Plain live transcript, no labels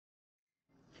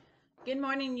Good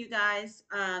morning, you guys.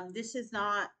 This is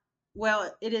not,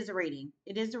 well, it is a reading.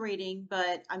 It is a reading,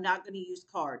 but I'm not going to use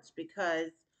cards because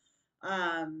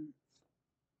um,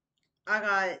 I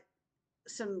got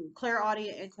some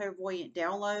clairaudient and clairvoyant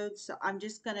downloads. So I'm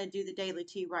just going to do the daily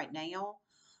tea right now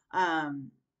um,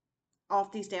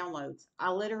 off these downloads.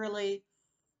 I literally,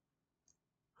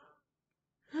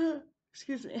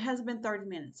 excuse me, it hasn't been 30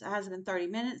 minutes. It hasn't been 30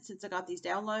 minutes since I got these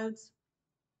downloads.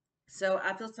 So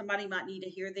I feel somebody might need to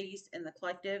hear these in the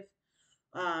collective.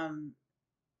 Um,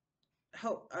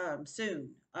 hope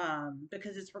soon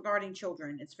because it's regarding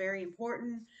children. It's very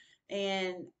important,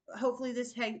 and hopefully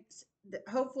this helps.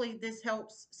 Hopefully this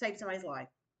helps save somebody's life.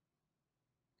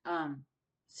 Um,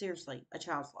 Seriously, a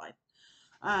child's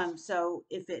life. So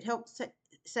if it helps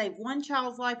save one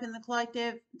child's life in the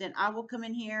collective, then I will come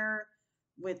in here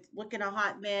with looking a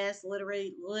hot mess,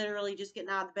 literally just getting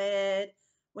out of bed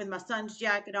with my son's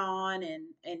jacket on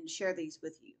and share these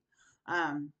with you.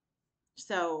 Um,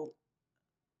 so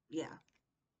yeah.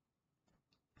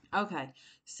 Okay.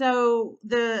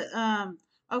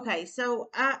 So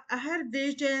I had a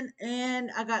vision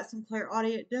and I got some clear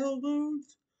audio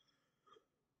downloads.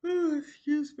 Oh,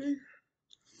 excuse me.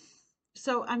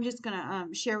 So I'm just gonna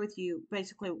share with you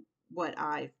basically what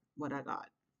I got.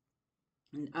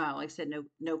 And, like I said,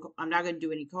 I'm not gonna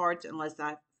do any cards unless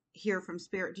I hear from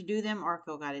spirit to do them or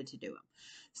feel guided to do them.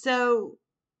 So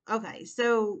okay,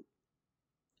 so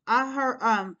I heard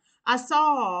I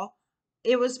saw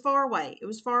it was far away. It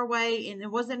was far away and it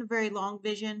wasn't a very long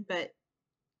vision, but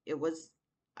it was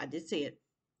I did see it.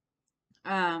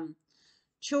 Um,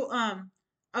 chil- um,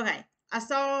 okay. I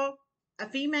saw a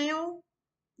female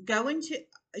going to.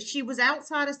 She was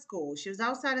outside of school. She was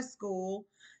outside of school.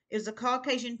 It was a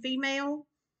Caucasian female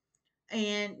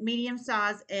and medium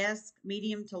size S,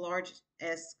 medium to large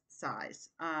S size.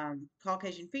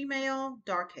 Caucasian female,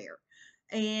 dark hair,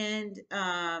 and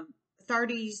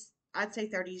 30s. I'd say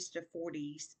 30s to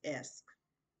 40s esque.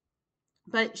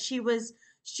 But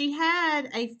she had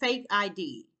a fake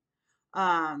ID.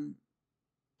 Um,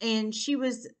 and she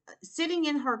was sitting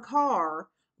in her car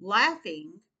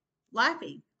laughing,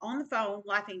 laughing on the phone,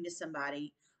 laughing to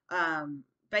somebody,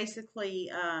 basically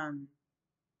um,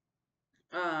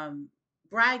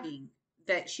 bragging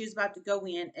that she was about to go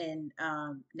in and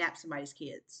nap somebody's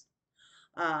kids.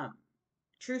 Um,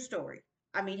 True story.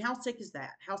 I mean, how sick is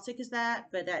that? How sick is that?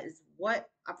 But that is what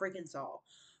I freaking saw.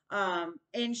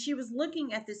 And she was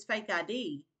looking at this fake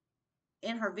ID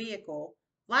in her vehicle,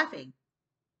 laughing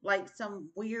like some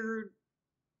weird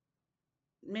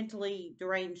mentally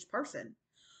deranged person.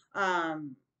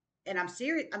 Um, and I'm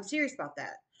serious. I'm serious about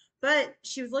that. But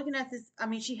she was looking at this. I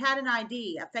mean, she had an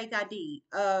ID, a fake ID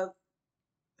of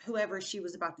whoever she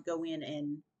was about to go in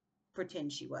and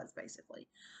pretend she was, basically.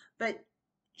 But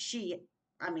she,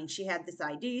 I mean, she had this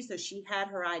ID, so she had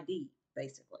her ID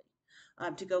basically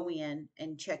to go in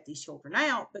and check these children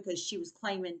out because she was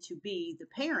claiming to be the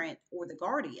parent or the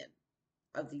guardian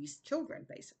of these children,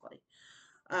 basically.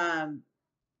 Um,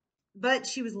 but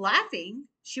she was laughing.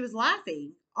 She was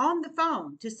laughing on the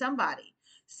phone to somebody.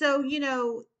 So,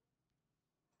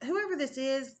 whoever this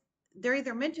is, they're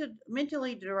either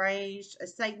mentally deranged, a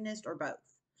Satanist, or both.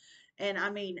 And I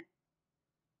mean,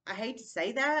 I hate to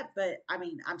say that, but I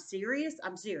mean, I'm serious.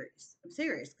 I'm serious. I'm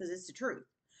serious because it's the truth.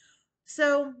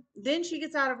 So then she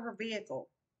gets out of her vehicle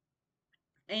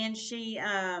and she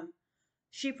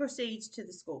proceeds to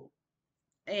the school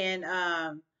and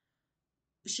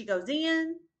she goes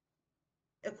in.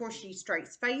 Of course, she straight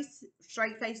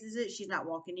faces it. She's not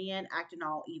walking in acting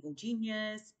all evil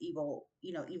genius, evil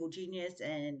genius,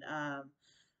 and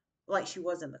like she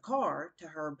was in the car to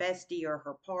her bestie or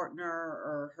her partner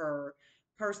or her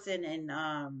person in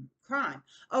crime.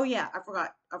 Oh yeah, I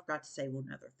forgot to say one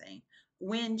other thing.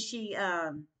 When she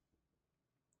after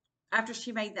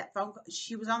she made that phone call,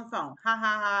 she was on the phone. Ha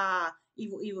ha ha!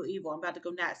 Evil, evil, evil! I'm about to go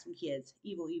nat some kids.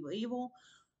 Evil, evil, evil.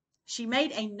 She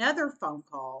made another phone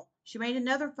call. She made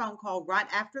another phone call right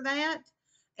after that,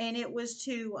 and it was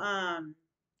to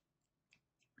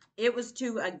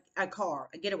a car,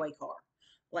 a getaway car,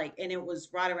 like, and it was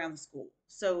right around the school.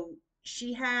 So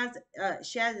she has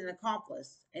an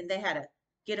accomplice, and they had a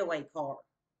getaway car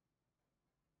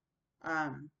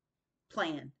um,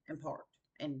 planned and parked,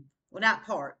 and well, not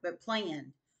parked, but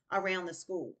planned around the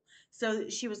school. So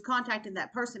she was contacting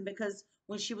that person because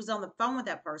when she was on the phone with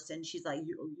that person, she's like,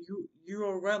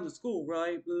 you're around the school,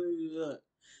 right? Blah, blah, blah.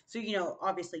 So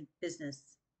obviously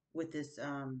business with this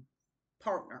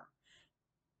partner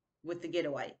with the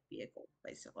getaway vehicle,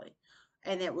 basically.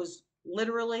 And it was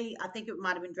literally, I think it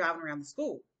might have been driving around the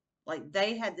school. Like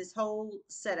they had this whole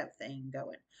setup thing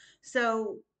going.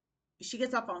 So she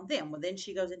gets off on them. Well, then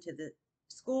she goes into the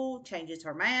school, changes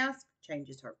her mask,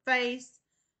 changes her face.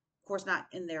 Of course, not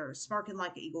in there smirking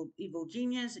like an evil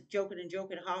genius, joking and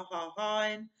joking, ha ha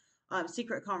ha, and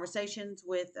secret conversations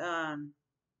with the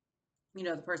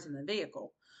person in the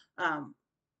vehicle, um,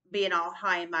 being all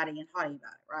high and mighty and haughty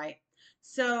about it, right?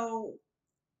 So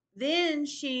then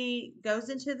she goes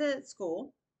into the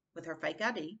school with her fake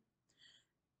ID,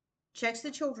 checks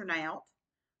the children out.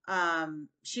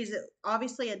 She's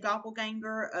obviously a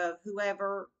doppelganger of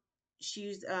whoever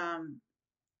she's,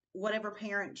 whatever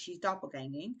parent she's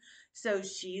doppelganging. So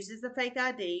she uses the fake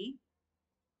ID,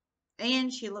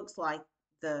 and she looks like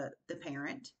the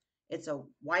parent. It's a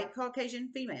white Caucasian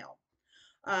female,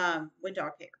 with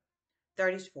dark hair,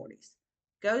 30s, 40s.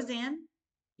 Goes in,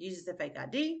 uses the fake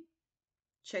ID,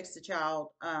 checks the child.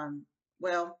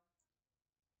 Well,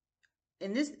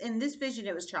 in this vision,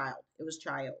 it was child. It was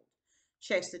child.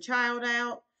 Checks the child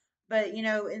out. But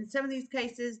in some of these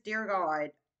cases, dear God,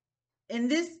 in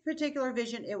this particular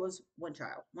vision, it was one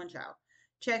child. One child.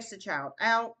 Checks the child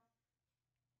out,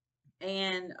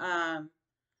 and um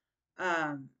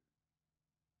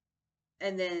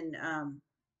and then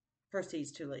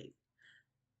proceeds to leave.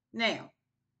 Now,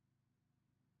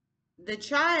 the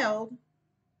child,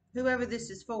 whoever this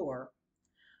is for,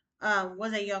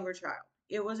 was a younger child.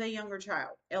 It was a younger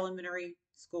child, elementary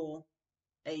school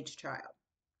age child.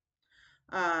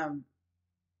 Um,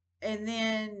 and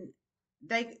then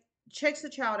they checks the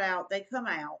child out. They come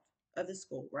out of the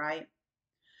school, right?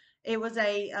 It was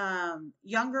a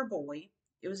younger boy.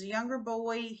 It was a younger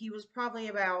boy. He was probably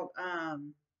about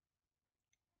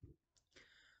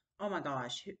oh my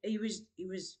gosh, he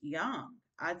was young.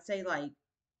 I'd say like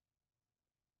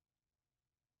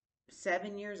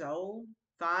 7 years old,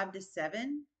 5 to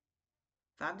 7,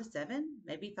 5 to 7,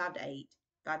 maybe 5 to 8,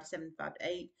 5 to 7, 5 to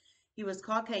 8. He was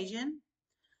Caucasian,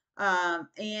 and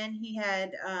he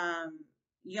had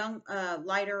young,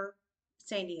 lighter,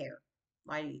 sandy hair,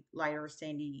 lighter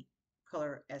sandy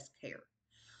color esque hair.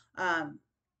 Um,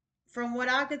 from what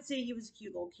I could see, he was a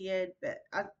cute little kid, but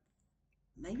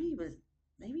maybe he was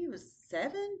maybe he was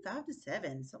 7, 5 to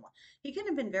 7. So he couldn't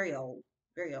have been very old,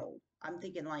 very old. I'm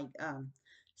thinking like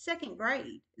second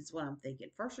grade is what I'm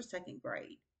thinking, first or second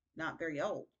grade, not very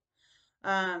old.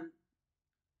 Um,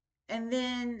 and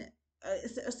then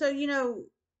so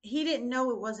he didn't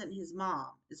know it wasn't his mom,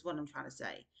 is what I'm trying to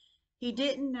say. He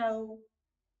didn't know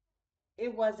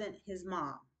it wasn't his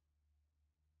mom,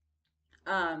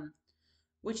 um,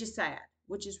 which is sad,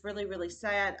 which is really really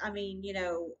sad. I mean,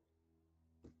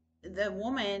 the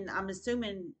woman, I'm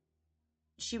assuming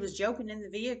she was joking in the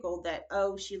vehicle that,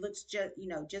 oh, she looks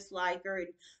just like her,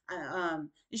 and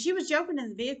she was joking in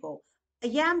the vehicle,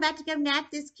 yeah, I'm about to go nap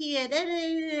this kid.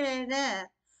 It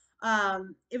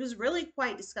was really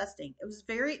quite disgusting. It was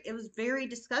very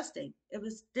disgusting. It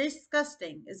was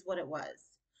disgusting is what it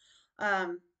was.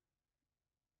 um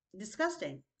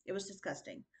Disgusting. It was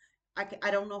disgusting. I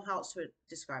don't know how else to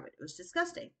describe it. It was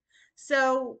disgusting.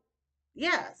 So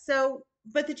yeah,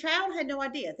 but the child had no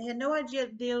idea. They had no idea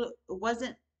it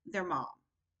wasn't their mom,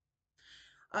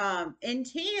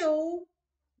 until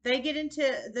they get into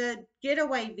the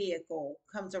getaway vehicle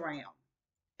comes around,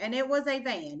 and it was a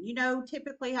van.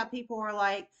 Typically how people are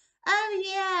like, oh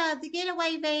yeah, the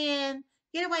getaway van,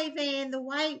 the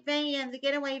white van, the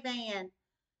getaway van.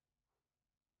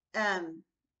 Um,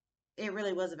 it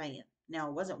really was a van. Now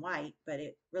it wasn't white, but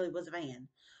it really was a van.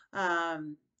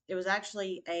 It was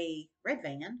actually a red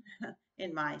van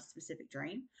in my specific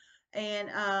dream. And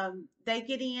they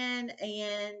get in,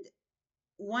 and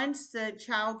once the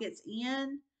child gets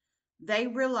in, they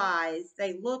realize,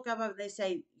 they look up and they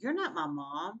say, "You're not my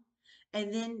mom."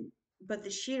 And then, but the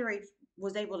shittery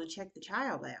was able to check the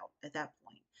child out at that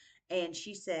point, and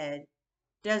she said,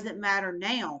 "Doesn't matter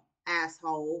now,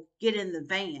 asshole. Get in the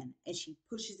van." And she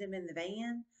pushes him in the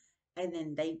van, and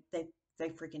then they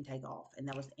freaking take off, and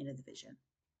that was the end of the vision.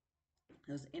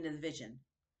 It was the end of the vision.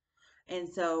 And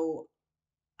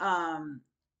um,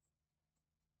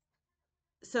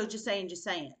 so just saying.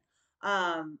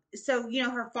 So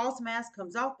her false mask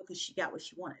comes off because she got what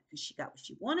she wanted. Because she got what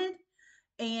she wanted,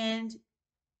 and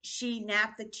she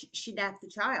napped the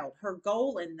child. Her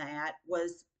goal in that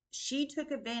was, she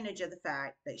took advantage of the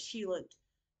fact that she looked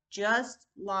just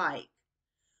like,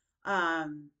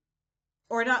 um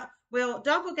or not, well,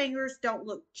 doppelgangers don't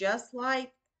look just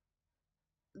like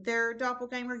their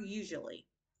doppelganger usually,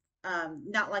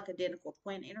 not like identical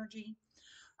twin energy,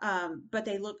 but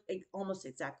they look almost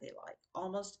exactly alike,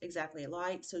 almost exactly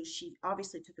alike. So she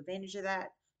obviously took advantage of that,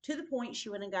 to the point she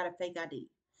went and got a fake ID.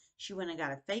 She went and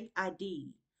got a fake ID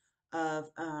of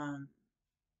on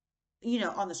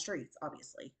the streets,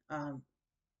 obviously.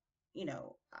 you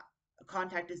know,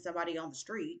 contacted somebody on the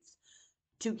streets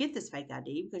to get this fake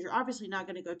ID, because you're obviously not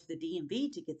going to go to the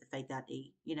DMV to get the fake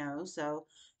ID, you know. So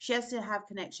she has to have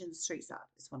connections street side,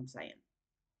 is what I'm saying,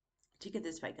 to get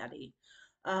this fake ID.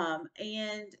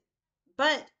 And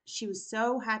but she was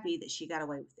so happy that she got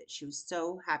away with it. She was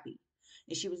so happy.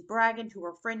 And she was bragging to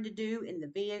her friend to do in the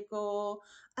vehicle.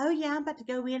 Oh, yeah, I'm about to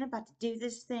go in, I'm about to do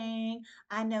this thing.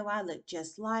 I know I look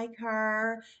just like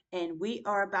her. And we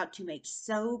are about to make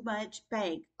so much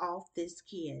bank off this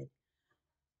kid.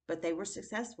 But they were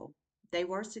successful. They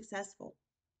were successful.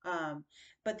 Um,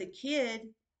 but the kid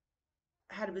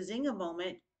had a bazinga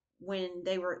moment when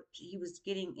he was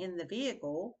getting in the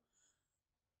vehicle.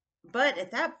 But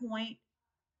at that point,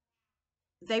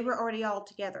 they were already all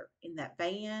together in that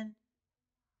van,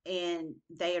 and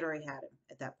they had already had him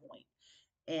at that point.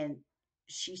 And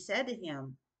she said to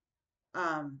him,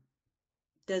 um,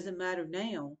 doesn't matter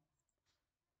now.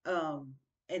 Um,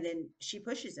 and then she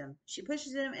pushes him. She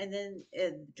pushes him, and then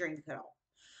the dream cut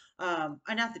off.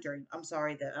 Not the dream. I'm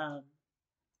sorry. The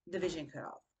vision cut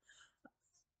off.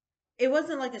 It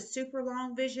wasn't like a super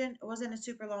long vision. It wasn't a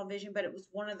super long vision, but it was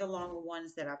one of the longer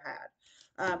ones that I've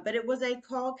had. But it was a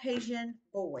Caucasian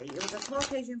boy. It was a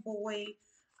Caucasian boy.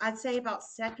 I'd say about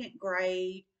second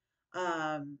grade.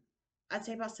 Um, I'd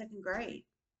say about second grade.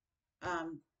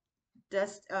 Um,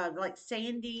 just like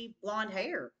sandy blonde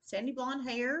hair,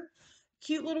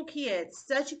 cute little kid,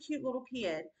 such a cute little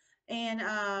kid, and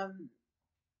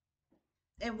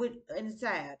and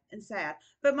sad.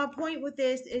 But my point with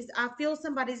this is, I feel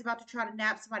somebody's about to try to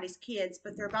nap somebody's kids,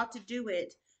 but they're about to do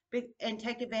it and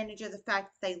take advantage of the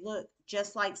fact that they look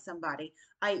just like somebody,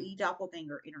 i.e.,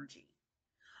 doppelganger energy.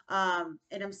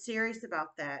 And I'm serious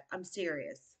about that. I'm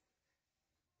serious.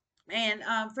 And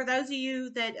for those of you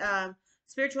that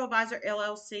Spiritual Advisor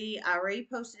LLC, I already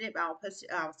posted it, but I'll post it.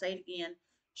 I'll say it again.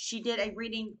 She did a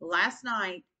reading last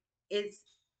night. It's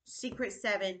Secret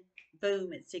Seven.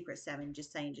 Boom! It's Secret Seven.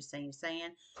 Just saying. Just saying. Just saying.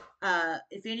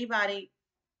 If anybody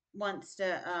wants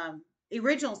to,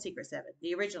 original Secret Seven,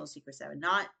 the original Secret Seven,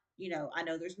 not, I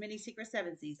know there's many Secret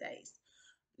Sevens these days.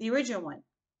 The original one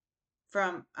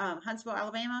from Huntsville,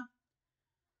 Alabama.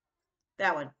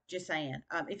 That one, just saying.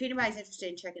 If anybody's interested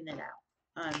in checking it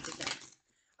out, just saying.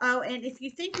 Oh, and if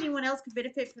you think anyone else could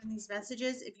benefit from these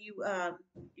messages, if you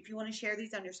want to share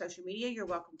these on your social media, you're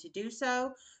welcome to do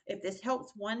so. If this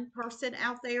helps one person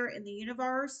out there in the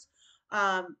universe,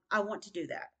 I want to do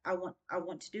that. I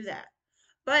want to do that.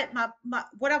 But my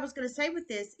what I was going to say with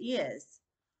this is,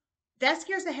 that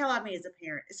scares the hell out of me as a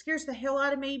parent. It scares the hell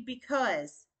out of me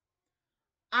because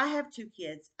I have two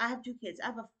kids. I have two kids. I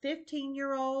have a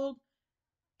 15-year-old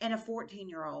and a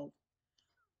 14-year-old.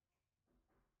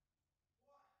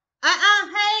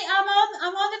 Hey,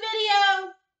 I'm on the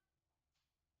video.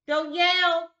 Don't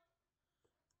yell.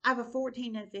 I have a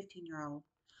 14 and a 15-year-old.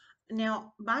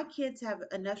 Now, my kids have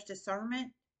enough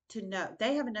discernment to know.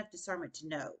 They have enough discernment to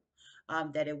know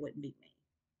that it wouldn't be me.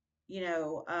 You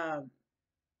know,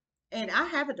 and I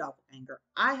have a doppelganger.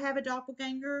 I have a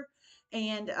doppelganger,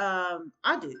 and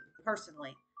I do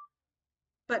personally.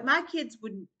 But my kids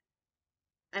wouldn't.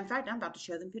 In fact, I'm about to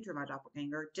show them a picture of my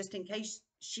doppelganger just in case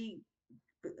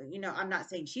I'm not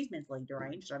saying she's mentally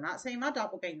deranged. I'm not saying my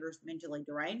doppelganger is mentally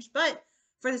deranged, but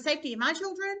for the safety of my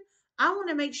children, I want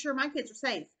to make sure my kids are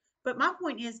safe. But my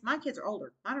point is, my kids are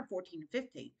older. Mine are 14 and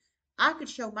 15. I could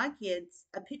show my kids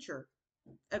a picture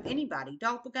of anybody,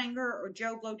 doppelganger or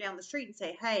Joe Blow down the street, and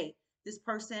say, hey, this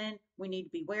person, we need to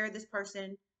beware of this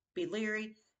person, be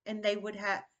leery. And they would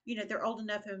have, they're old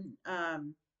enough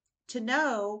to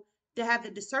know, to have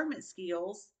the discernment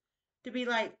skills to be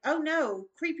like, oh no,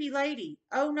 creepy lady.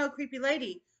 Oh no, creepy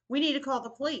lady. We need to call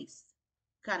the police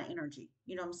kind of energy.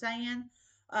 You know what I'm saying?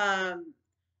 Um,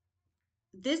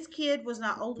 this kid was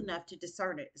not old enough to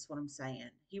discern it, is what I'm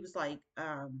saying. He was like,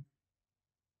 I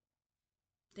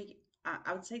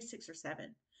would say 6 or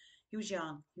 7. He was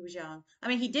young. He was young. I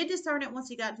mean, he did discern it once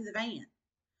he got to the van,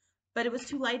 but it was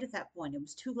too late at that point. It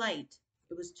was too late.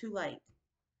 It was too late.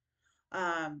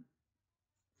 Um,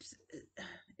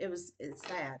 it's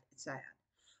sad. It's sad.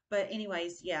 But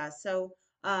anyways, yeah. So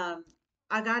I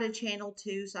got a channel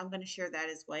too, so I'm going to share that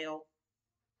as well.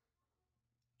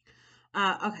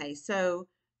 Okay, so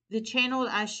the channel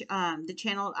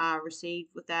I received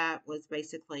with that was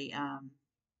basically um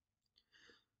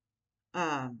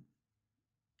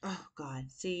oh God,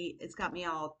 see, it's got me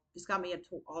all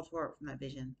tore up from that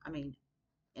vision. I mean,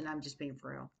 and I'm just being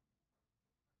for real.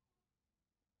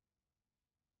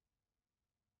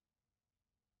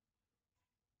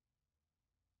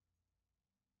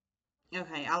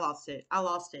 Okay, I lost it. I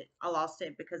lost it. I lost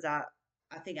it because I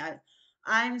think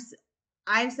I'm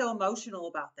I am so emotional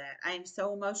about that. I am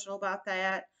so emotional about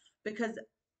that because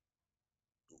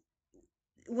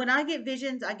when I get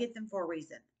visions, I get them for a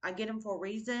reason. I get them for a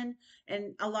reason,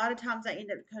 and a lot of times I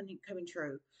end up coming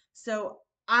true. So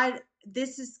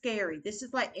this is scary. This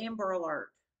is like Amber Alert,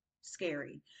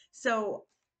 scary. So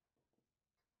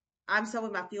I'm so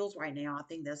in my feels right now. I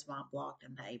think that's why I'm blocked.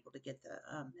 I'm not able to get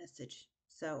the message.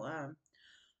 So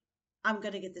I'm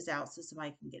gonna get this out so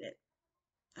somebody can get it.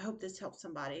 I hope this helps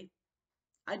somebody.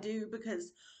 I do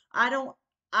because I don't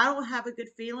I don't have a good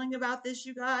feeling about this,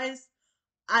 you guys.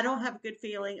 I don't have a good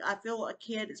feeling. I feel a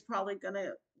kid is probably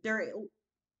gonna they're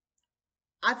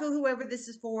I feel whoever this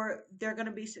is for, they're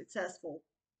gonna be successful.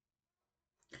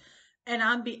 And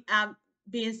I'm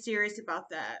being serious about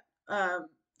that.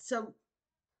 So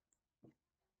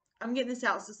I'm getting this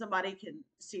out so somebody can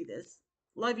see this.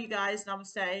 Love you guys.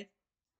 Namaste.